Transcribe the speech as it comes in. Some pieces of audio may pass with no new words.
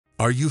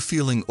Are you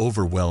feeling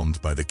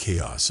overwhelmed by the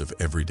chaos of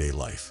everyday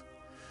life?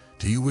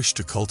 Do you wish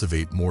to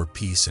cultivate more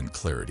peace and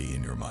clarity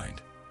in your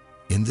mind?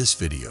 In this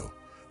video,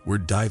 we're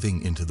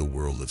diving into the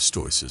world of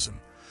Stoicism,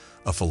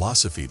 a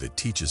philosophy that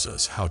teaches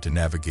us how to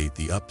navigate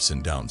the ups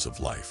and downs of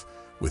life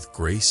with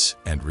grace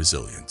and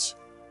resilience.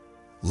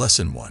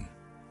 Lesson 1.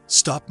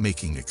 Stop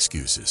making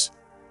excuses.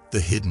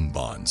 The hidden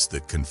bonds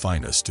that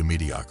confine us to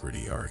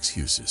mediocrity are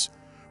excuses.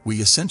 We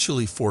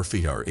essentially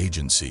forfeit our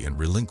agency and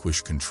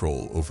relinquish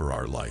control over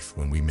our life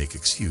when we make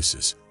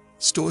excuses.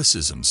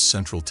 Stoicism's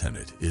central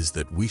tenet is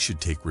that we should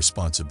take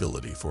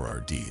responsibility for our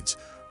deeds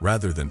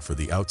rather than for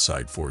the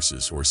outside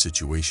forces or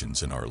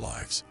situations in our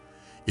lives.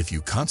 If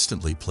you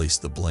constantly place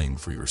the blame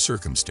for your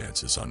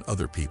circumstances on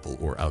other people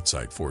or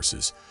outside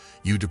forces,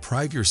 you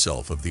deprive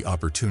yourself of the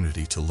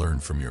opportunity to learn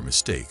from your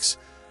mistakes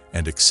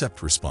and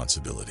accept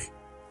responsibility.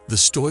 The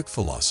Stoic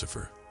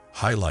philosopher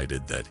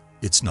highlighted that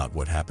it's not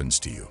what happens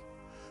to you,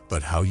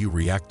 but how you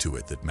react to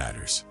it that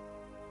matters.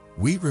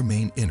 We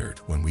remain inert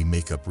when we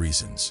make up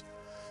reasons,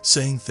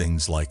 saying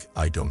things like,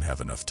 "I don't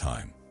have enough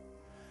time,"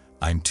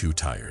 "I'm too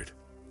tired,"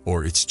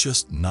 or "it's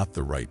just not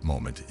the right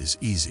moment" is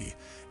easy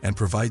and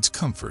provides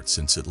comfort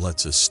since it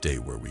lets us stay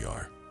where we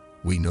are.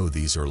 We know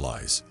these are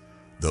lies,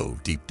 though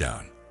deep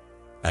down,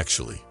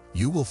 actually,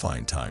 you will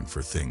find time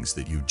for things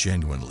that you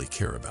genuinely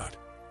care about.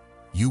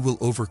 You will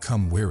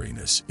overcome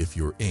weariness if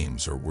your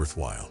aims are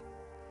worthwhile.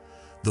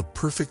 The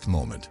perfect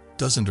moment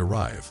doesn't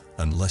arrive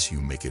unless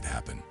you make it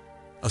happen.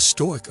 A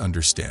Stoic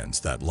understands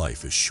that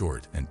life is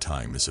short and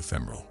time is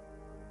ephemeral.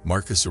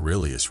 Marcus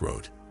Aurelius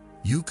wrote,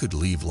 "You could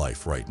leave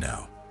life right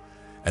now,"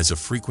 as a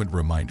frequent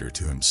reminder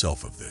to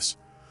himself of this.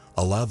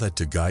 Allow that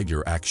to guide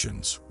your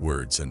actions,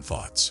 words, and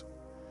thoughts.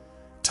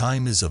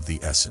 Time is of the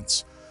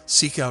essence.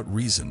 Seek out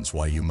reasons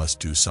why you must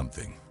do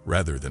something,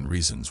 rather than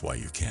reasons why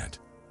you can't.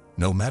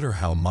 No matter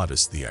how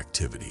modest the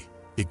activity,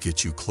 it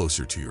gets you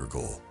closer to your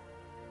goal.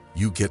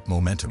 You get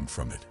momentum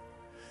from it,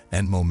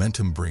 and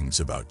momentum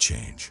brings about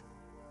change.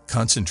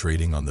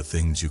 Concentrating on the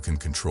things you can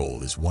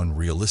control is one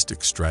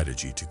realistic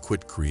strategy to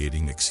quit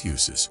creating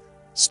excuses.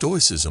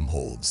 Stoicism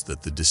holds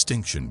that the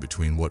distinction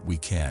between what we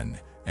can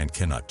and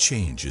cannot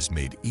change is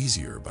made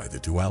easier by the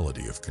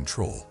duality of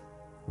control.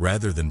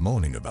 Rather than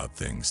moaning about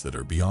things that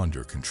are beyond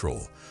your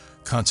control,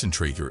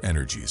 concentrate your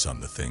energies on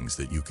the things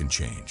that you can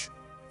change.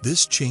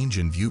 This change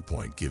in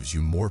viewpoint gives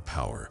you more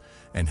power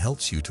and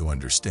helps you to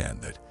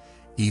understand that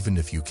even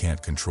if you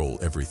can't control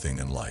everything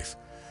in life,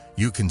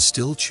 you can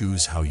still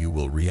choose how you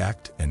will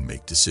react and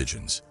make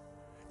decisions.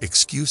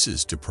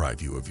 Excuses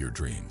deprive you of your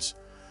dreams.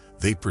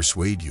 They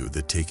persuade you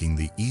that taking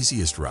the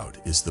easiest route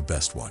is the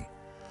best one.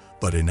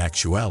 But in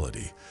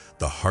actuality,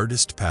 the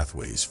hardest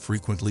pathways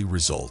frequently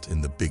result in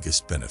the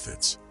biggest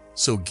benefits.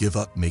 So give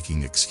up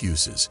making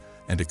excuses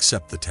and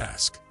accept the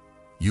task.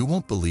 You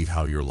won't believe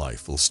how your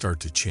life will start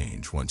to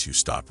change once you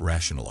stop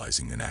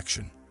rationalizing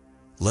inaction.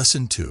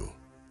 Lesson 2.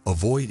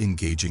 Avoid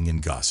engaging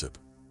in gossip.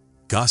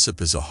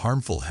 Gossip is a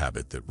harmful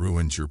habit that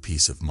ruins your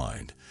peace of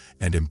mind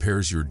and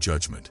impairs your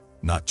judgment,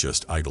 not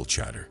just idle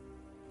chatter.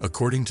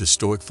 According to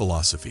Stoic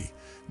philosophy,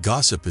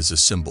 gossip is a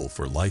symbol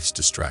for life's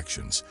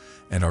distractions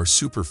and our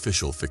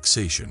superficial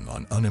fixation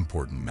on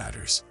unimportant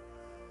matters.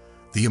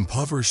 The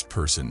impoverished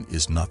person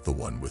is not the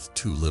one with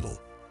too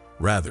little.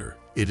 Rather,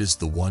 it is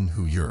the one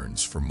who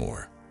yearns for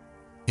more.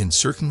 In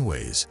certain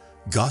ways,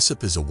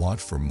 gossip is a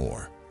want for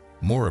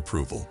more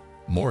approval,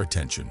 more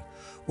attention,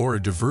 or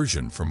a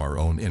diversion from our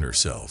own inner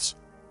selves.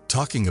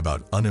 Talking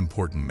about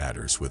unimportant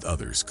matters with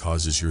others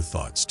causes your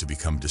thoughts to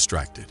become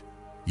distracted.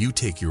 You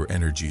take your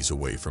energies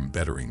away from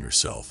bettering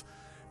yourself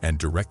and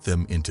direct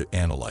them into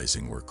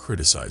analyzing or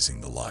criticizing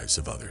the lives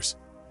of others.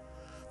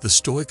 The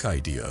Stoic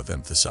idea of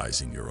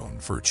emphasizing your own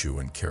virtue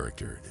and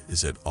character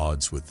is at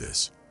odds with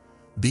this.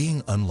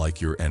 Being unlike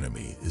your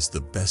enemy is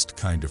the best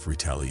kind of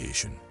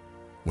retaliation.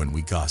 When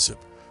we gossip,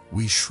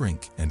 we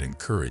shrink and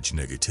encourage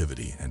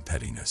negativity and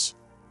pettiness.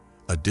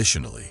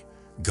 Additionally,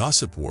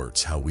 gossip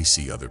warps how we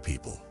see other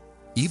people.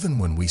 Even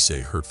when we say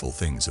hurtful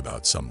things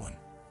about someone,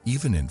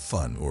 even in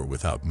fun or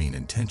without mean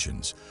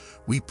intentions,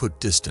 we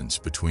put distance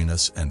between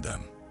us and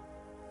them.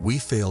 We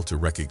fail to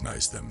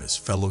recognize them as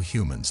fellow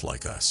humans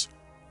like us,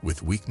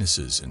 with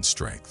weaknesses and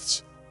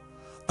strengths.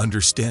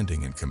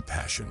 Understanding and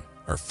compassion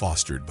are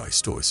fostered by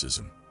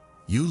Stoicism.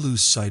 You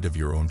lose sight of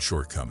your own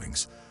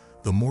shortcomings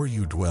the more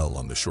you dwell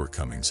on the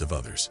shortcomings of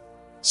others.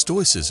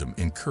 Stoicism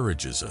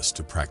encourages us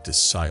to practice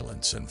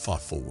silence and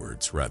thoughtful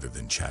words rather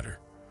than chatter.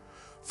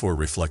 For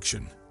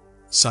reflection,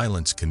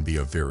 silence can be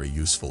a very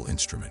useful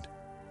instrument.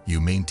 You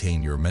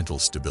maintain your mental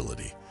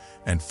stability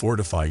and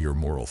fortify your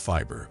moral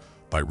fiber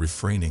by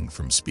refraining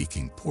from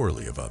speaking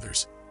poorly of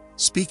others.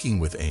 Speaking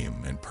with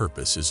aim and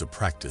purpose is a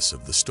practice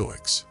of the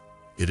Stoics.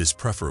 It is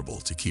preferable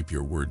to keep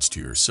your words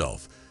to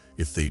yourself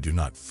if they do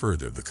not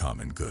further the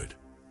common good.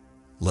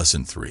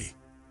 Lesson 3.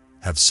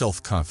 Have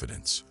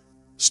self-confidence.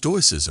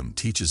 Stoicism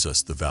teaches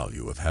us the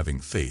value of having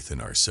faith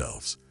in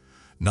ourselves,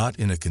 not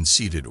in a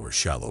conceited or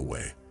shallow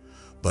way,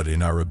 but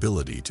in our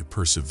ability to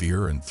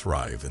persevere and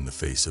thrive in the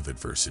face of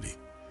adversity.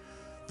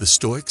 The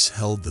Stoics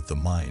held that the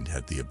mind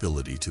had the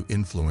ability to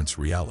influence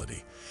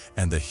reality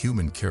and that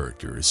human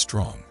character is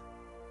strong.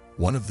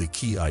 One of the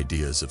key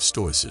ideas of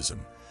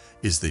Stoicism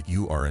is that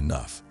you are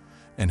enough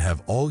and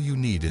have all you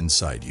need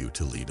inside you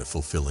to lead a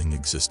fulfilling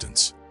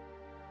existence.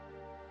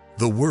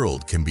 The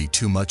world can be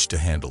too much to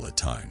handle at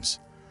times.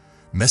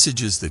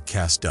 Messages that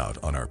cast doubt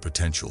on our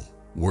potential,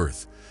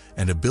 worth,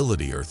 and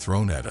ability are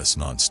thrown at us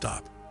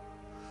nonstop.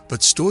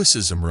 But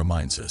Stoicism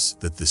reminds us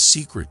that the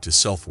secret to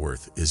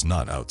self-worth is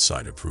not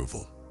outside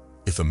approval.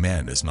 If a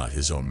man is not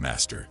his own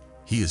master,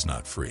 he is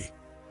not free.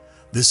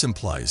 This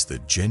implies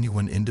that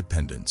genuine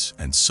independence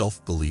and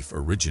self-belief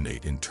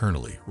originate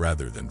internally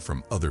rather than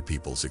from other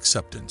people's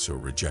acceptance or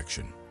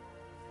rejection.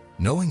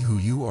 Knowing who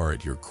you are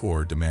at your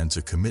core demands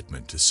a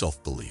commitment to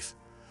self-belief.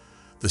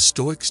 The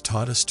Stoics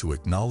taught us to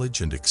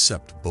acknowledge and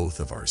accept both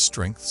of our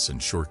strengths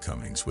and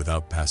shortcomings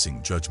without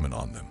passing judgment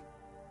on them.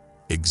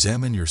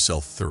 Examine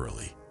yourself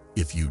thoroughly.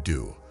 If you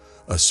do,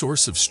 a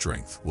source of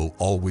strength will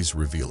always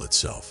reveal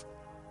itself.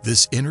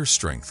 This inner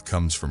strength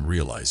comes from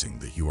realizing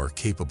that you are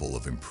capable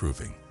of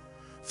improving,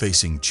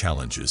 facing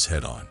challenges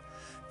head-on,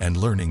 and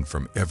learning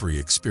from every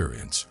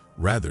experience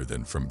rather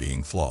than from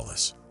being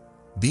flawless.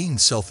 Being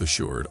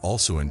self-assured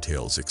also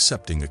entails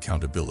accepting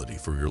accountability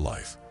for your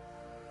life.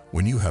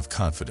 When you have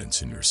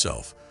confidence in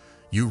yourself,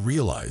 you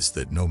realize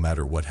that no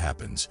matter what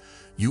happens,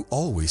 you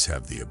always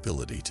have the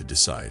ability to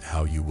decide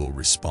how you will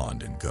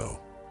respond and go.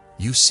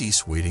 You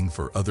cease waiting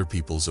for other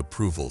people's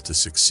approval to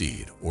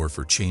succeed or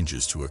for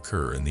changes to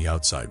occur in the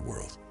outside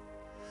world.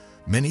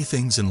 Many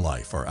things in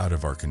life are out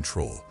of our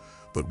control,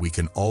 but we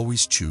can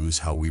always choose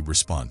how we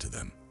respond to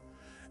them.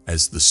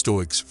 As the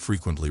Stoics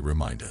frequently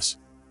remind us,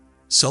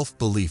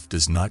 self-belief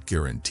does not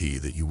guarantee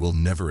that you will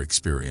never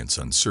experience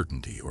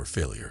uncertainty or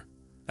failure.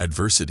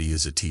 Adversity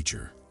is a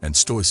teacher, and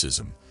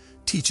Stoicism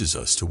teaches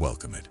us to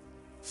welcome it.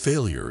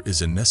 Failure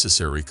is a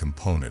necessary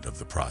component of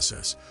the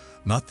process,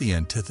 not the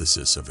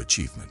antithesis of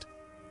achievement.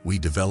 We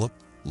develop,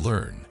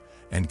 learn,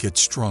 and get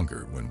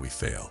stronger when we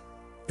fail.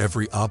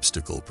 Every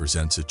obstacle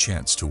presents a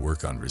chance to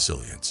work on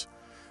resilience.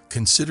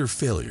 Consider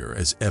failure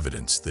as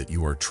evidence that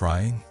you are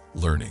trying,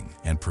 learning,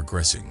 and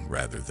progressing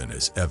rather than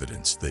as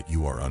evidence that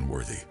you are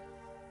unworthy.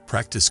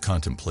 Practice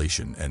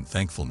contemplation and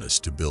thankfulness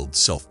to build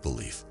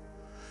self-belief.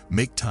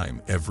 Make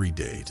time every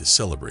day to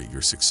celebrate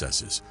your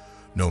successes,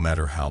 no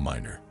matter how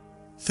minor.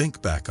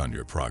 Think back on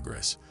your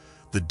progress,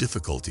 the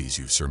difficulties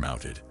you've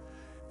surmounted,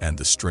 and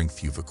the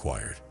strength you've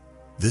acquired.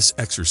 This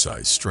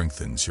exercise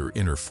strengthens your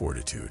inner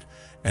fortitude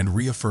and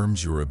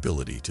reaffirms your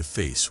ability to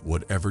face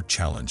whatever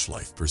challenge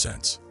life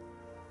presents.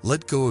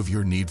 Let go of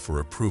your need for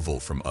approval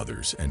from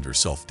others and your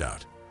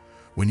self-doubt.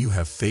 When you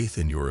have faith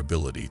in your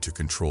ability to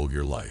control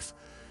your life,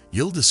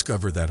 you'll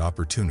discover that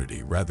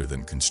opportunity rather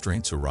than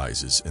constraints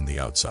arises in the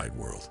outside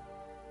world.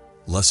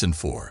 Lesson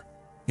 4.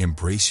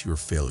 Embrace your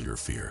failure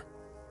fear.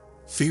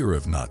 Fear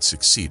of not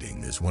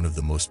succeeding is one of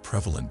the most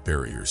prevalent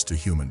barriers to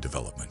human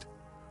development.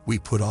 We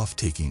put off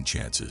taking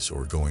chances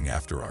or going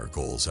after our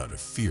goals out of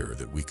fear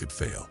that we could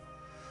fail.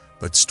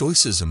 But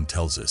Stoicism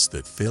tells us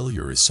that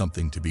failure is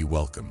something to be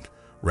welcomed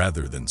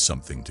rather than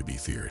something to be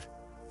feared.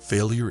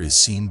 Failure is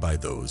seen by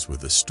those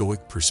with a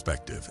Stoic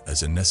perspective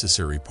as a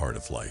necessary part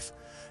of life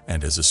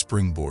and as a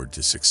springboard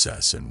to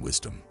success and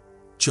wisdom.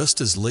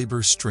 Just as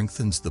labor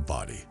strengthens the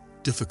body,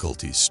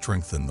 difficulties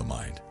strengthen the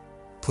mind.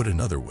 Put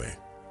another way,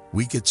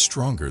 we get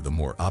stronger the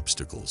more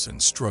obstacles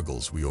and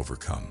struggles we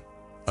overcome.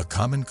 A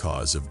common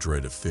cause of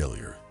dread of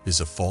failure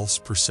is a false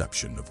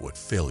perception of what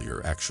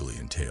failure actually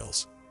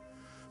entails.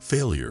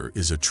 Failure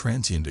is a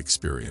transient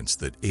experience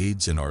that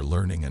aids in our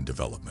learning and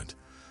development,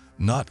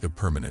 not a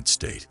permanent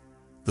state.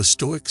 The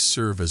Stoics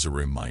serve as a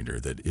reminder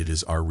that it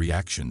is our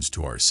reactions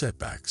to our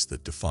setbacks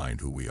that define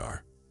who we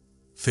are.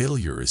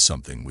 Failure is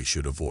something we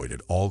should avoid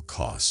at all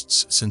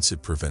costs since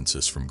it prevents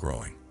us from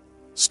growing.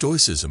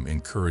 Stoicism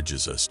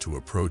encourages us to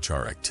approach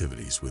our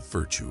activities with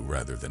virtue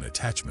rather than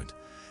attachment,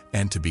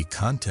 and to be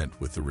content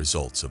with the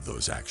results of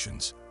those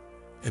actions.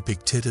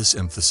 Epictetus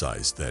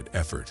emphasized that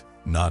effort,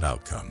 not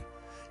outcome,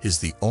 is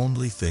the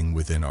only thing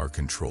within our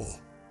control.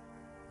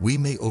 We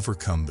may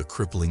overcome the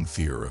crippling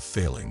fear of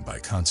failing by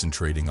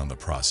concentrating on the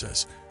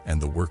process and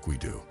the work we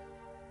do.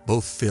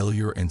 Both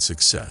failure and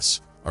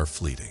success are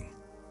fleeting.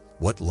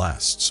 What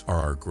lasts are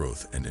our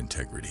growth and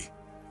integrity.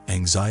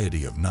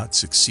 Anxiety of not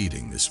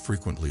succeeding is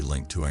frequently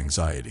linked to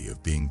anxiety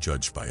of being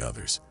judged by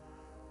others.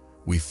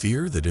 We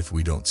fear that if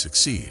we don't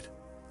succeed,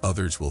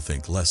 others will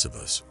think less of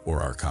us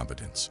or our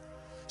competence.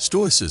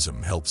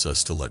 Stoicism helps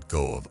us to let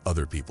go of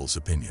other people's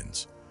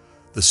opinions.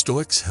 The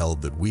Stoics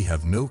held that we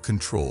have no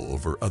control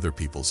over other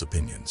people's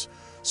opinions,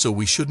 so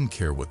we shouldn't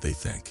care what they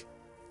think.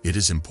 It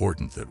is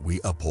important that we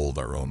uphold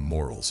our own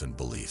morals and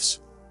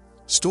beliefs.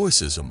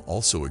 Stoicism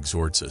also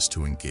exhorts us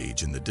to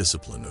engage in the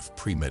discipline of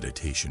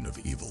premeditation of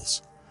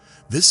evils.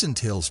 This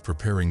entails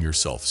preparing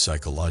yourself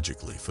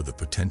psychologically for the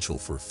potential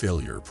for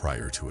failure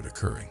prior to it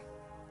occurring.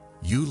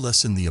 You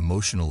lessen the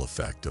emotional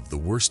effect of the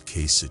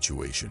worst-case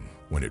situation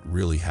when it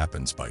really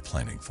happens by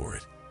planning for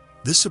it.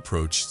 This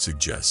approach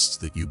suggests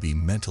that you be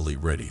mentally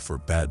ready for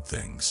bad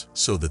things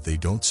so that they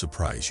don't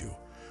surprise you,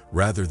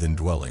 rather than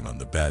dwelling on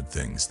the bad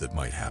things that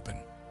might happen.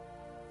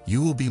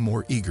 You will be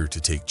more eager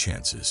to take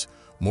chances,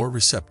 more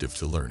receptive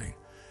to learning,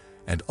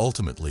 and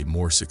ultimately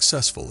more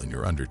successful in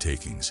your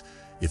undertakings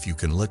if you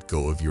can let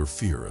go of your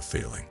fear of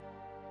failing.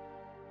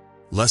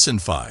 Lesson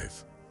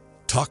 5.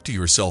 Talk to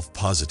yourself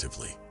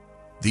positively.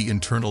 The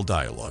internal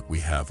dialogue we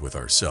have with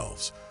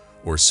ourselves,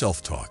 or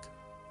self-talk,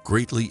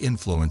 greatly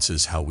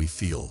influences how we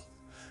feel,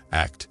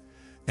 act,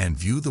 and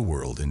view the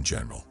world in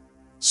general.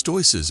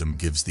 Stoicism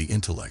gives the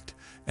intellect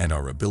and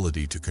our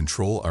ability to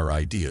control our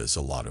ideas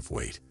a lot of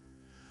weight.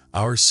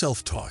 Our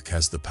self-talk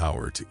has the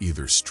power to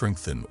either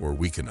strengthen or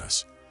weaken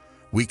us.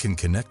 We can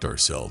connect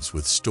ourselves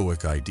with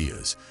Stoic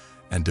ideas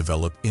and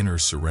develop inner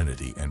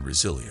serenity and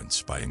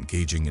resilience by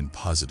engaging in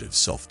positive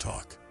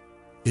self-talk.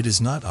 It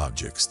is not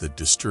objects that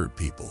disturb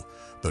people,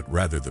 but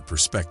rather the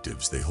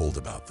perspectives they hold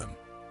about them.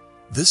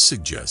 This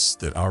suggests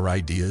that our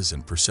ideas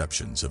and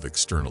perceptions of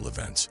external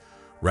events,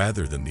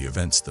 rather than the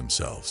events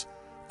themselves,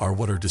 are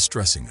what are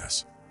distressing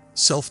us.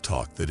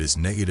 Self-talk that is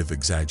negative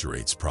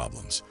exaggerates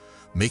problems,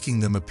 making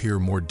them appear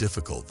more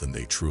difficult than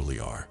they truly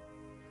are.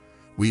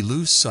 We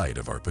lose sight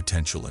of our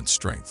potential and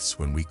strengths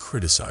when we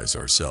criticize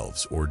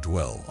ourselves or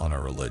dwell on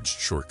our alleged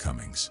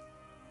shortcomings.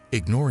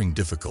 Ignoring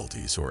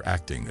difficulties or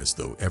acting as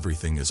though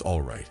everything is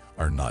all right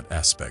are not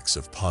aspects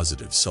of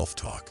positive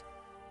self-talk.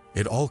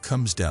 It all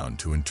comes down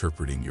to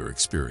interpreting your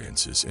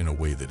experiences in a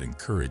way that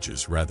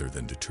encourages rather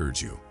than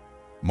deters you.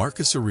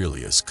 Marcus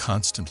Aurelius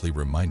constantly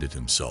reminded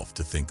himself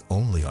to think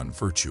only on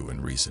virtue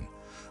and reason,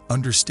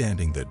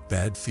 understanding that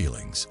bad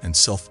feelings and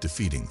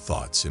self-defeating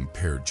thoughts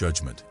impair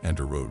judgment and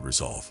erode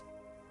resolve.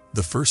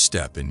 The first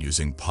step in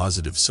using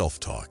positive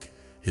self-talk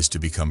is to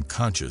become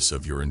conscious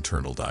of your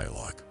internal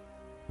dialogue.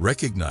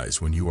 Recognize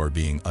when you are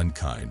being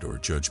unkind or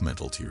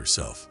judgmental to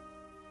yourself.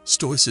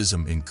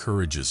 Stoicism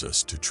encourages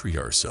us to treat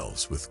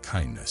ourselves with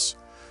kindness,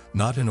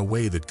 not in a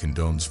way that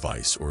condones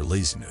vice or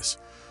laziness,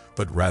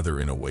 but rather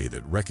in a way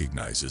that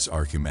recognizes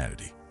our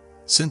humanity.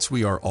 Since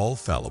we are all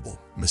fallible,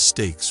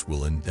 mistakes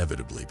will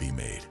inevitably be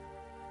made.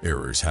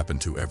 Errors happen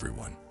to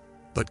everyone,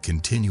 but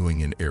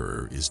continuing in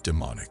error is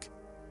demonic.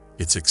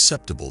 It's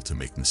acceptable to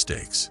make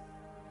mistakes.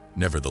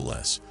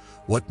 Nevertheless,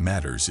 what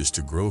matters is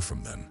to grow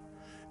from them,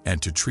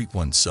 and to treat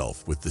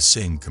oneself with the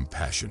same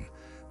compassion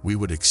we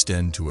would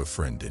extend to a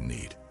friend in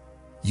need.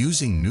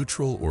 Using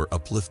neutral or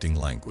uplifting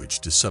language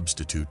to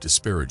substitute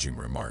disparaging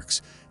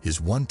remarks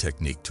is one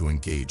technique to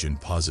engage in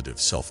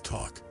positive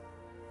self-talk.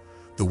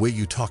 The way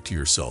you talk to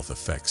yourself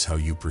affects how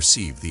you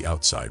perceive the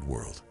outside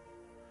world.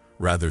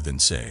 Rather than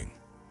saying,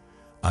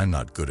 "I'm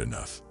not good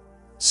enough,"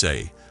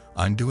 say,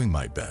 "I'm doing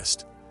my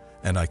best,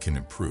 and I can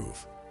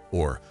improve,"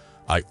 or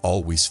 "I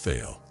always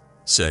fail."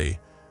 Say,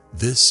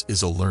 "This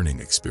is a learning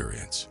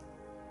experience."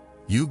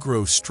 You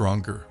grow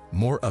stronger,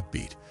 more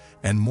upbeat,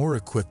 and more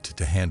equipped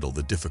to handle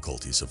the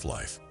difficulties of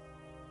life.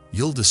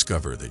 You'll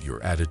discover that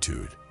your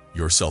attitude,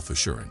 your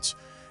self-assurance,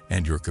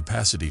 and your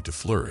capacity to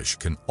flourish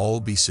can all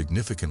be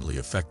significantly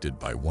affected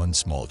by one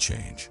small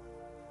change.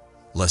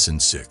 Lesson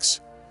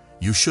 6.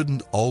 You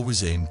shouldn't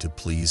always aim to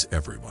please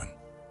everyone.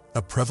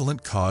 A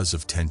prevalent cause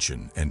of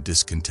tension and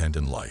discontent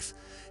in life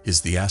is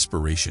the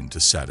aspiration to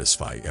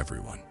satisfy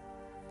everyone.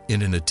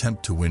 In an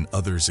attempt to win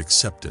others'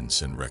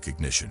 acceptance and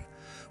recognition,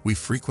 we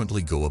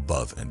frequently go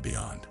above and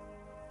beyond.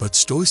 But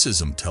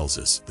Stoicism tells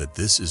us that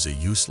this is a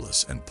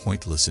useless and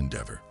pointless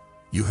endeavor.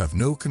 You have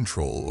no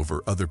control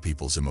over other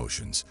people's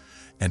emotions,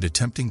 and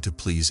attempting to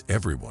please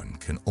everyone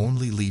can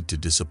only lead to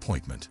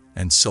disappointment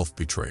and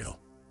self-betrayal.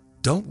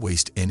 Don't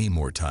waste any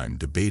more time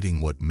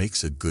debating what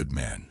makes a good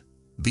man.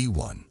 Be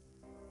one.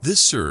 This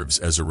serves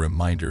as a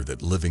reminder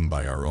that living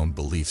by our own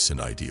beliefs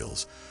and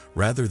ideals,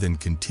 rather than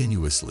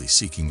continuously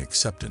seeking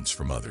acceptance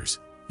from others,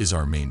 is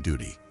our main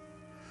duty.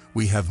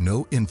 We have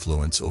no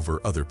influence over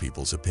other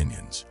people's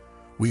opinions.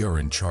 We are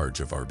in charge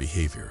of our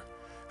behavior,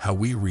 how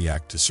we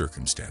react to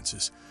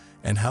circumstances,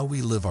 and how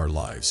we live our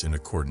lives in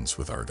accordance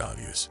with our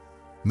values.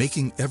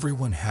 Making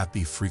everyone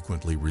happy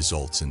frequently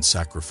results in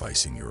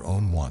sacrificing your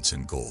own wants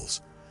and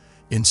goals.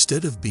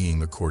 Instead of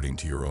being according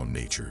to your own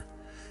nature,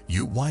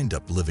 you wind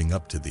up living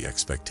up to the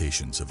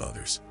expectations of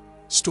others.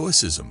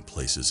 Stoicism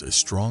places a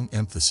strong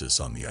emphasis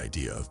on the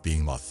idea of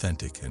being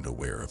authentic and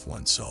aware of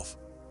oneself.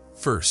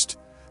 First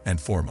and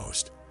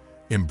foremost,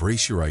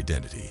 embrace your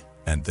identity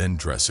and then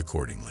dress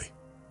accordingly.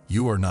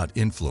 You are not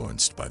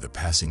influenced by the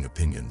passing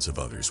opinions of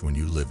others when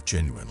you live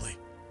genuinely.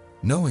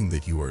 Knowing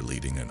that you are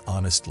leading an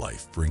honest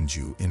life brings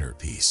you inner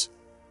peace.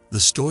 The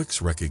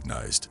Stoics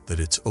recognized that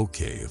it's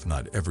okay if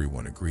not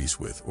everyone agrees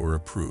with or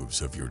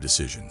approves of your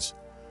decisions.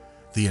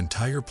 The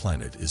entire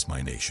planet is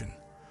my nation.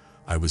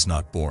 I was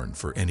not born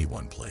for any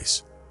one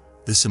place.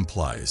 This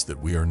implies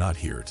that we are not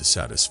here to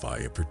satisfy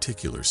a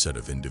particular set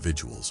of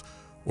individuals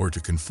or to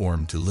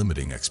conform to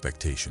limiting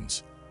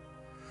expectations.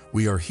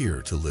 We are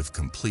here to live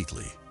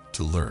completely,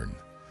 to learn,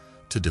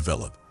 to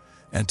develop,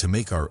 and to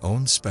make our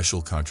own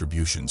special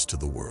contributions to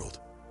the world.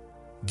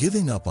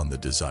 Giving up on the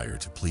desire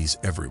to please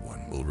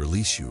everyone will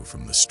release you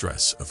from the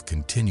stress of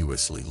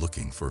continuously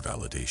looking for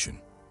validation.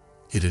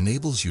 It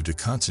enables you to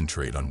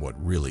concentrate on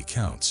what really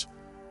counts: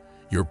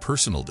 your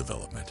personal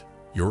development,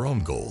 your own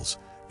goals,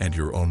 and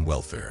your own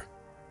welfare.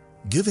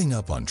 Giving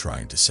up on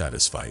trying to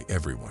satisfy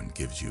everyone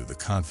gives you the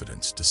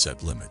confidence to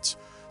set limits,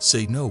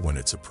 say no when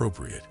it's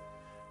appropriate,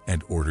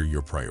 and order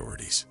your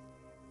priorities.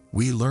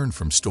 We learn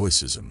from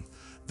Stoicism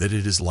that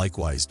it is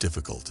likewise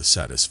difficult to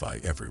satisfy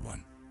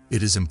everyone.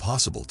 It is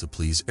impossible to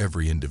please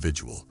every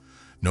individual,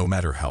 no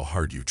matter how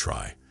hard you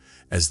try,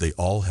 as they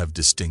all have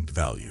distinct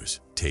values,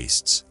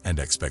 tastes, and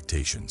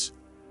expectations.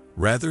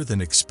 Rather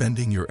than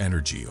expending your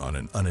energy on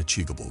an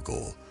unachievable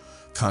goal,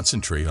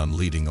 concentrate on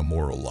leading a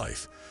moral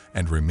life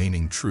and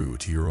remaining true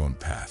to your own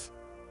path.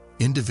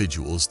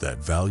 Individuals that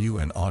value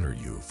and honor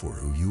you for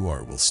who you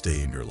are will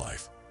stay in your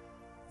life.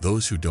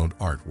 Those who don't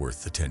aren't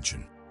worth the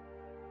tension.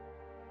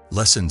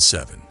 Lesson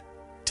 7.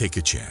 Take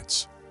a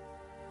chance.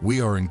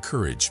 We are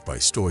encouraged by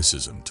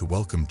Stoicism to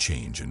welcome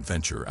change and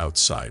venture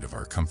outside of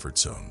our comfort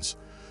zones.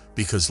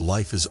 Because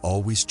life is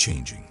always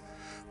changing,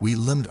 we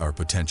limit our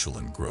potential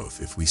and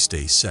growth if we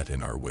stay set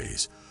in our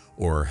ways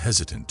or are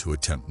hesitant to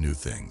attempt new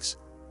things.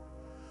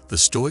 The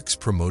Stoics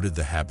promoted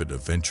the habit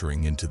of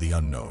venturing into the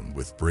unknown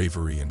with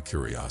bravery and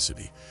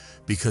curiosity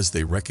because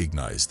they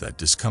recognized that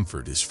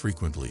discomfort is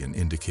frequently an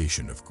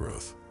indication of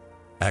growth.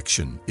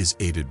 Action is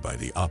aided by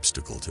the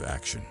obstacle to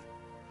action.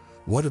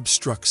 What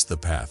obstructs the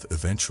path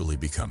eventually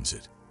becomes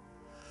it.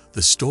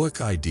 The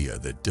Stoic idea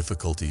that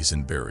difficulties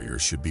and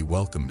barriers should be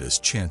welcomed as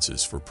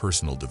chances for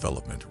personal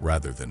development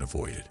rather than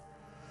avoided.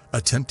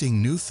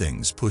 Attempting new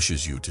things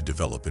pushes you to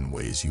develop in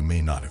ways you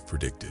may not have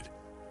predicted.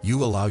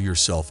 You allow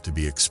yourself to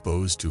be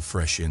exposed to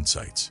fresh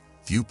insights,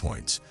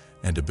 viewpoints,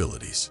 and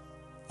abilities.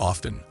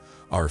 Often,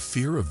 our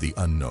fear of the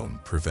unknown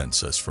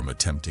prevents us from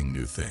attempting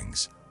new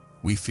things.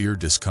 We fear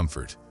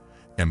discomfort,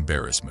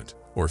 embarrassment,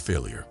 or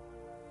failure.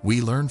 We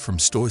learn from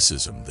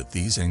Stoicism that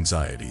these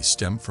anxieties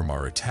stem from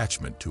our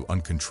attachment to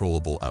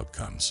uncontrollable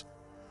outcomes.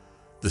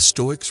 The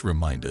Stoics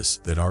remind us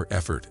that our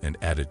effort and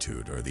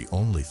attitude are the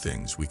only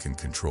things we can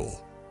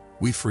control.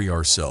 We free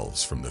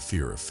ourselves from the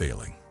fear of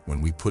failing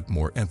when we put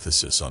more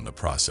emphasis on the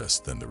process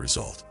than the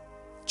result.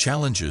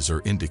 Challenges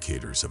are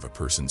indicators of a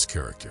person's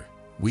character.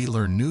 We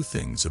learn new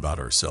things about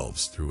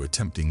ourselves through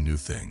attempting new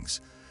things,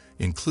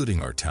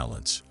 including our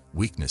talents,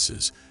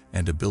 weaknesses,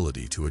 and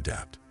ability to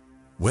adapt.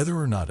 Whether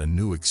or not a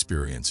new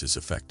experience is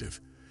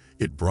effective,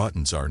 it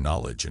broadens our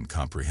knowledge and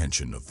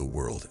comprehension of the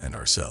world and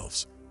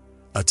ourselves.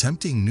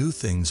 Attempting new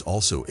things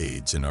also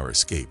aids in our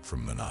escape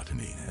from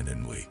monotony and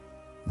ennui.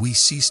 We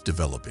cease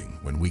developing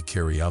when we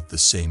carry out the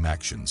same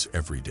actions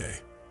every day.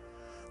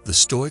 The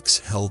Stoics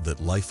held that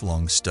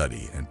lifelong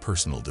study and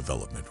personal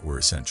development were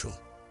essential.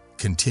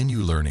 Continue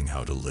learning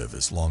how to live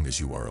as long as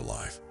you are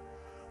alive.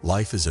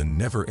 Life is a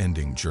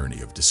never-ending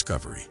journey of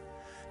discovery,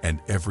 and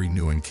every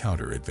new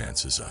encounter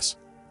advances us.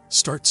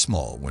 Start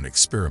small when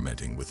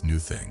experimenting with new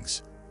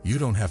things. You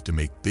don't have to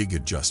make big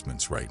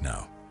adjustments right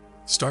now.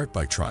 Start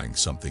by trying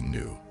something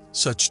new,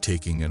 such as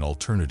taking an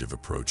alternative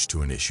approach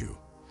to an issue,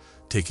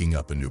 taking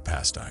up a new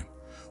pastime,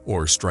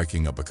 or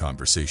striking up a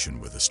conversation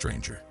with a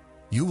stranger.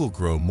 You will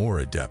grow more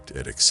adept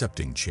at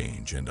accepting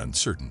change and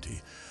uncertainty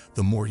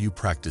the more you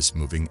practice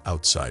moving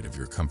outside of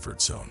your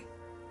comfort zone.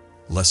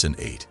 Lesson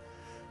 8.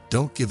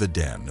 Don't give a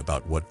damn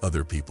about what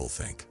other people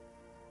think.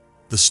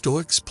 The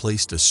Stoics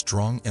placed a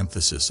strong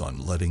emphasis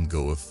on letting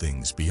go of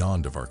things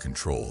beyond of our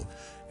control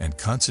and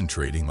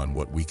concentrating on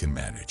what we can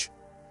manage.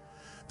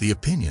 The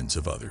opinions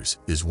of others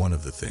is one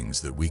of the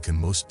things that we can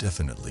most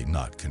definitely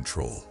not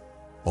control.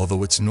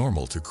 Although it's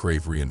normal to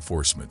crave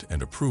reinforcement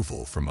and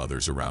approval from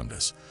others around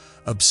us,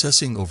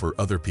 obsessing over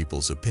other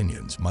people's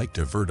opinions might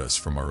divert us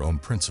from our own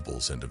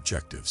principles and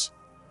objectives.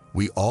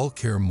 We all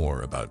care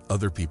more about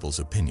other people's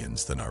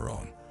opinions than our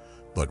own,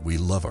 but we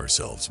love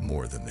ourselves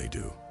more than they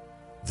do.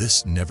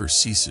 This never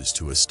ceases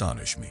to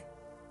astonish me.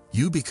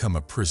 You become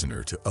a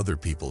prisoner to other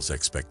people's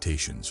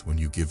expectations when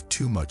you give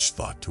too much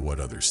thought to what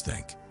others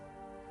think.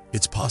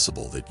 It's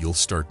possible that you'll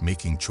start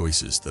making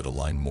choices that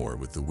align more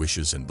with the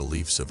wishes and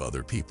beliefs of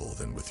other people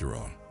than with your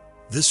own.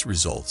 This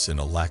results in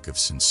a lack of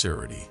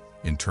sincerity,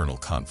 internal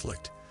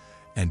conflict,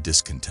 and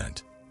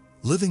discontent.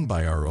 Living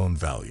by our own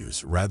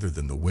values rather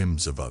than the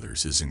whims of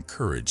others is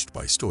encouraged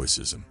by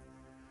Stoicism.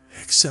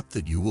 Accept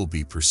that you will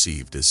be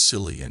perceived as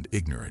silly and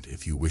ignorant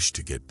if you wish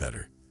to get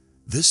better.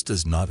 This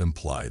does not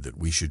imply that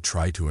we should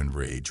try to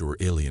enrage or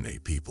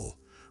alienate people.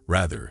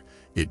 Rather,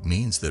 it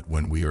means that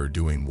when we are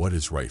doing what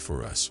is right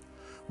for us,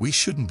 we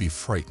shouldn't be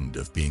frightened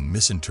of being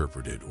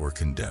misinterpreted or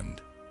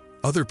condemned.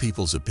 Other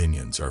people's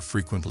opinions are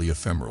frequently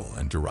ephemeral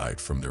and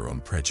derived from their own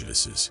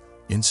prejudices,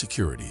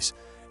 insecurities,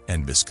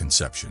 and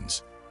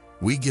misconceptions.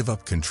 We give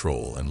up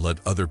control and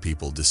let other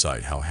people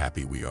decide how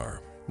happy we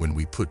are when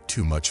we put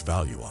too much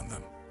value on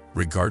them.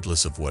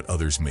 Regardless of what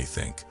others may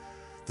think,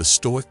 the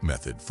Stoic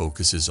method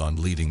focuses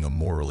on leading a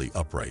morally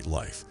upright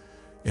life,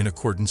 in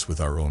accordance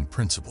with our own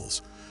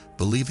principles,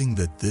 believing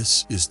that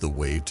this is the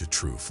way to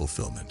true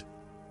fulfillment.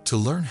 To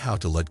learn how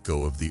to let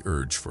go of the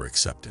urge for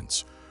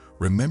acceptance,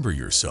 remember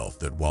yourself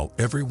that while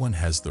everyone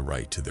has the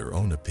right to their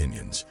own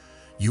opinions,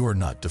 you are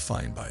not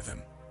defined by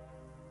them.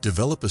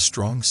 Develop a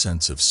strong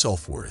sense of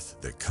self-worth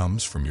that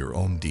comes from your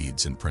own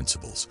deeds and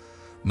principles,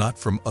 not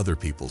from other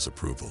people's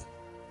approval.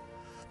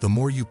 The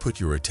more you put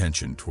your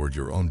attention toward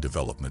your own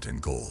development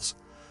and goals,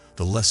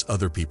 the less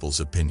other people's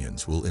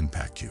opinions will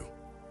impact you.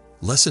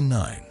 Lesson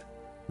 9.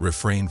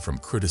 Refrain from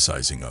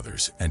criticizing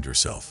others and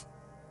yourself.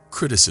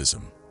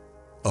 Criticism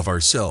of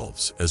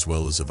ourselves as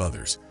well as of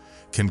others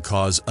can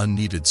cause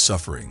unneeded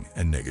suffering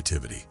and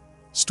negativity.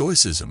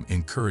 Stoicism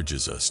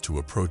encourages us to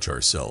approach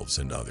ourselves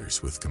and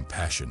others with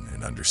compassion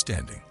and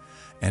understanding,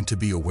 and to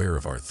be aware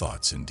of our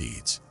thoughts and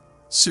deeds.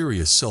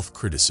 Serious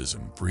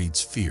self-criticism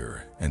breeds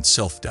fear and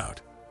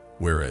self-doubt,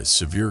 whereas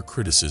severe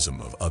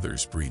criticism of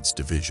others breeds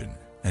division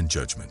and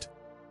judgment.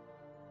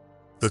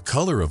 The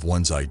color of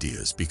one's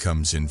ideas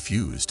becomes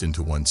infused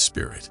into one's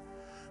spirit.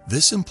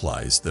 This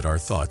implies that our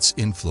thoughts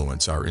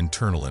influence our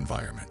internal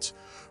environments,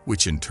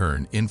 which in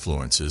turn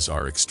influences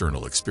our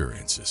external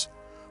experiences.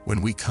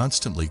 When we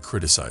constantly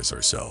criticize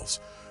ourselves,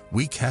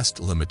 we cast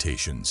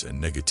limitations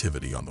and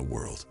negativity on the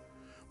world.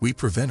 We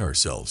prevent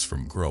ourselves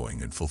from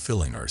growing and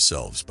fulfilling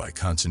ourselves by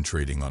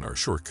concentrating on our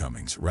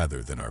shortcomings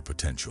rather than our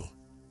potential.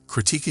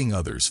 Critiquing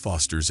others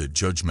fosters a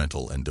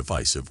judgmental and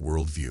divisive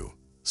worldview.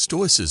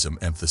 Stoicism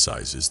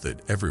emphasizes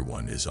that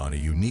everyone is on a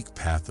unique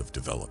path of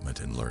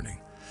development and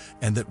learning,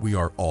 and that we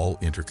are all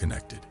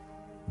interconnected.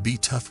 Be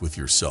tough with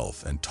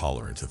yourself and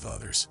tolerant of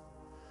others.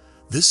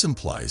 This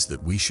implies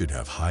that we should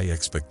have high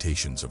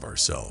expectations of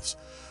ourselves,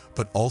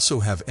 but also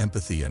have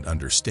empathy and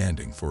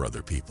understanding for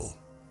other people.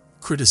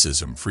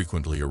 Criticism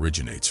frequently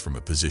originates from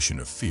a position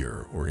of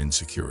fear or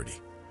insecurity.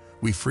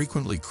 We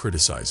frequently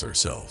criticize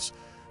ourselves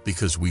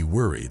because we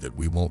worry that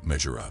we won't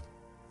measure up.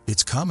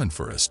 It's common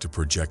for us to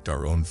project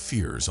our own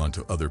fears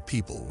onto other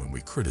people when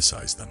we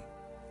criticize them.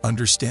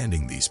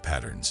 Understanding these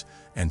patterns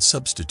and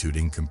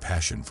substituting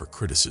compassion for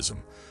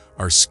criticism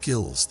are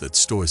skills that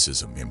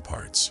Stoicism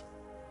imparts.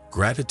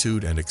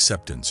 Gratitude and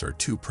acceptance are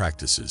two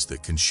practices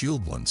that can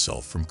shield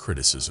oneself from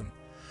criticism.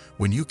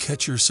 When you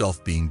catch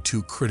yourself being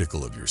too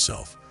critical of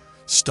yourself,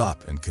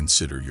 stop and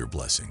consider your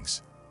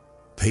blessings.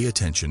 Pay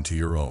attention to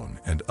your own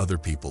and other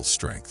people's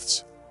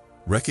strengths.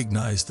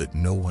 Recognize that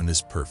no one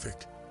is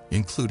perfect,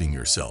 including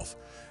yourself,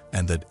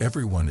 and that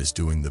everyone is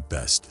doing the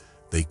best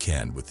they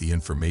can with the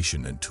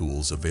information and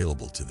tools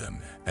available to them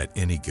at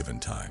any given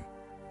time.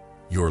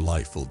 Your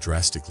life will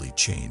drastically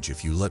change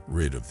if you let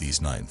rid of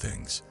these 9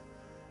 things: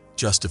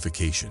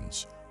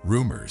 justifications,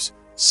 rumors,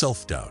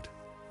 self-doubt,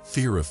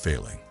 fear of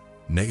failing,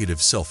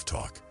 negative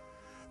self-talk,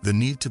 the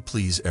need to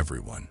please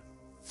everyone,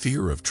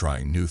 fear of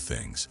trying new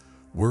things,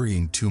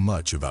 worrying too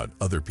much about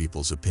other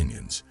people's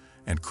opinions,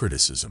 and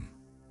criticism.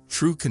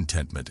 True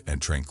contentment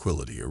and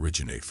tranquility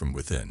originate from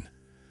within.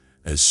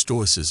 As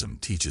Stoicism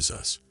teaches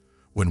us,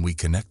 when we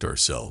connect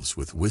ourselves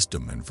with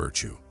wisdom and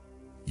virtue,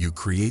 you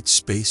create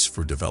space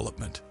for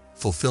development,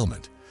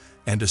 fulfillment,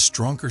 and a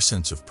stronger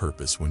sense of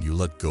purpose when you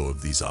let go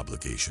of these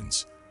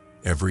obligations.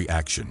 Every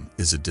action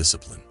is a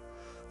discipline,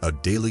 a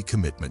daily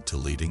commitment to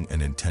leading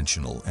an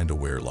intentional and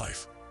aware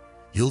life.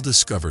 You'll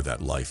discover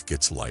that life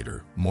gets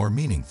lighter, more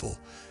meaningful,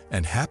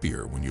 and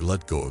happier when you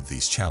let go of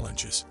these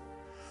challenges.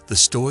 The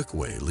Stoic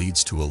way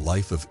leads to a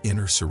life of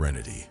inner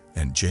serenity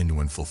and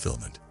genuine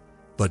fulfillment,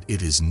 but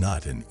it is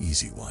not an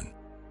easy one.